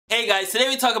Hey guys, today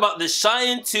we talk about the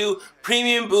CHEYANNE II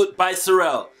Premium Boot by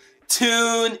Sorel.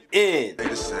 Tune in.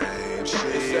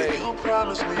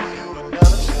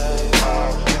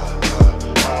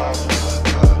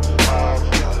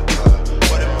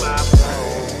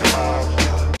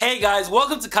 Hey guys,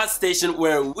 welcome to Casastation,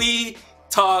 where we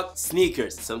talk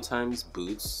sneakers. Sometimes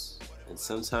boots and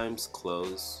sometimes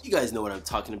clothes. You guys know what I'm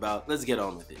talking about. Let's get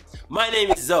on with it. My name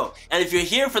is Zoe, and if you're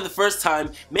here for the first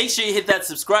time, make sure you hit that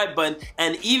subscribe button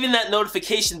and even that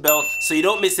notification bell so you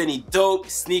don't miss any dope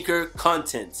sneaker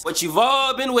content. What you've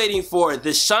all been waiting for,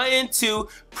 the CHEYANNE II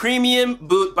Premium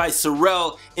Boot by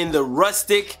Sorel in the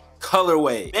Rustic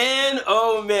colorway. Man,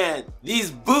 oh man,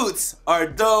 these boots are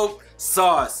dope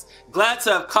sauce. Glad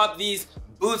to have copped these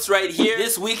boots right here.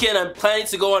 This weekend I'm planning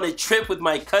to go on a trip with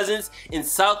my cousins in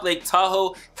South Lake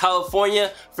Tahoe,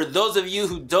 California. For those of you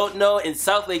who don't know, in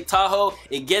South Lake Tahoe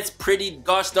it gets pretty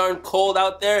gosh darn cold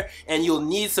out there, and you'll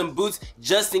need some boots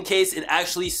just in case it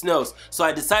actually snows. So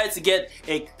I decided to get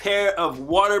a pair of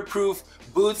waterproof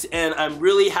boots, and I'm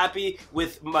really happy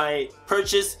with my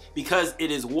purchase because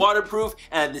it is waterproof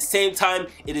and at the same time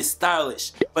it is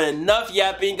stylish. But enough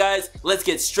yapping guys, let's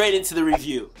get straight into the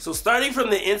review. So starting from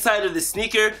the inside of the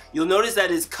sneaker, you'll notice that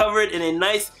it's covered in a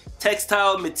nice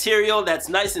textile material that's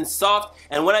nice and soft,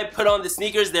 and when I put on the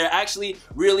sneakers they're actually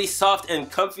really soft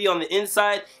and comfy on the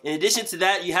inside. In addition to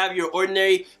that, you have your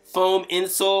ordinary foam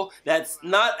insole that's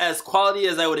not as quality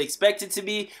as I would expect it to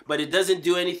be, but it doesn't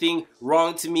do anything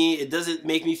wrong to me. It doesn't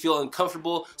make me feel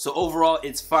uncomfortable, so overall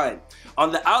it's fine.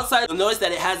 On the outside, you'll notice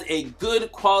that it has a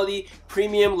good quality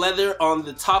premium leather on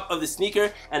the top of the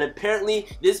sneaker, and apparently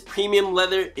this premium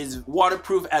leather is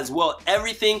waterproof as well.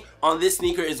 Everything on this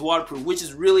sneaker is waterproof, which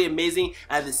is really amazing.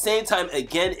 At the same time,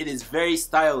 again, it is very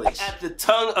stylish. At the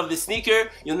tongue of the sneaker,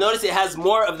 you'll notice it has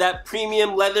more of that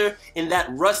premium leather in that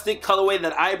rustic colorway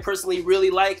that I personally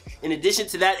really like. In addition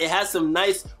to that, it has some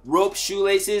nice rope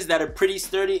shoelaces that are pretty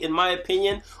sturdy in my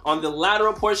opinion. On the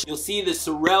lateral portion, you'll see the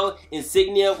Sorel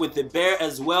insignia with the bear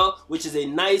as well, which is a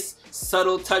nice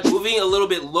subtle touch. Moving a little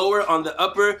bit lower on the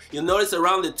upper, you'll notice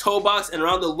around the toe box and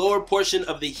around the lower portion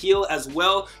of the heel as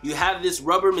well, you have this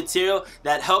rubber material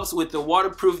that helps with the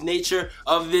waterproof nature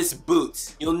of this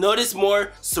boot. You'll notice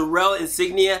more Sorel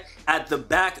insignia at the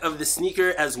back of the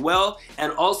sneaker as well,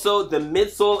 and also the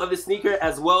midsole of the sneaker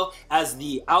as well as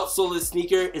the outsole of the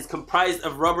sneaker is comprised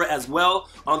of rubber as well.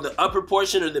 On the upper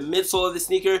portion or the midsole of the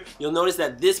sneaker, you'll notice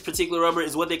that this particular rubber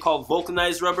is what they call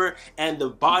vulcanized rubber, and the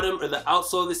bottom or the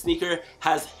outsole of the sneaker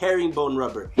has herringbone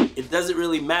rubber. It doesn't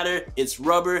really matter, it's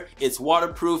rubber, it's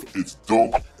waterproof, it's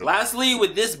dope. Lastly,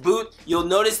 with this boot, you'll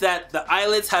notice that the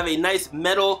eyelets have a nice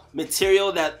metal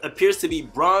material that appears to be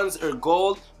bronze or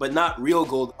gold, but not real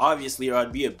gold obviously, or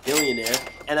I'd be a billionaire.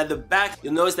 And at the back,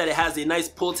 you'll notice that it has a nice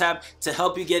pull tab to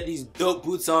help you get these dope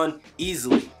boots on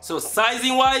easily. So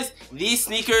sizing wise, these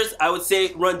sneakers I would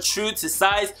say run true to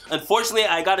size. Unfortunately,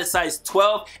 I got a size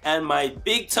 12 and my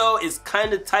big toe is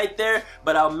kind of tight there,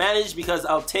 but I'll manage because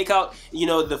I'll take out, you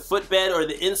know, the footbed or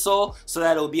the insole so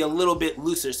that it'll be a little bit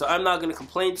looser. So I'm not going to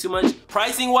complain too much.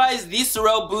 Pricing wise, these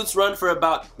Sorel boots run for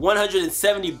about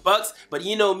 170 bucks, but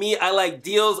you know me, I like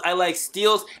deals, I like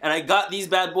steals, and I got these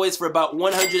bad boys for about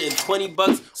 120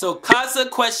 bucks. So Casa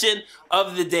question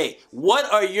of the day: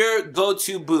 what are your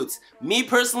go-to boots? Me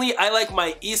personally, I like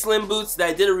my Eastland boots that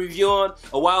I did a review on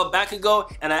a while back ago,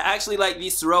 and I actually like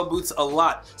these Sorel boots a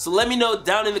lot. So let me know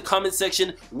down in the comment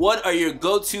section, what are your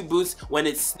go-to boots when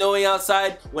it's snowing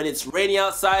outside, when it's raining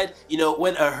outside, you know,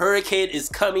 when a hurricane is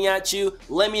coming at you.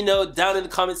 Let me know down in the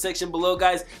comment section below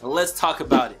guys, and let's talk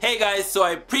about it. Hey guys, so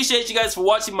I appreciate you guys for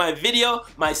watching my video.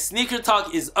 My sneaker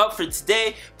talk is up for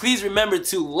today. Please remember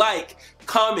to like,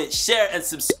 comment, share, and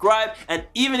subscribe, and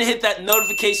even hit that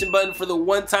notification button for the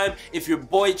one time if your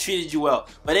boy treated you well.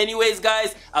 But anyways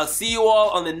guys, I'll see you all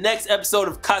on the next episode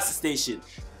of Casastation.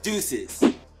 Deuces.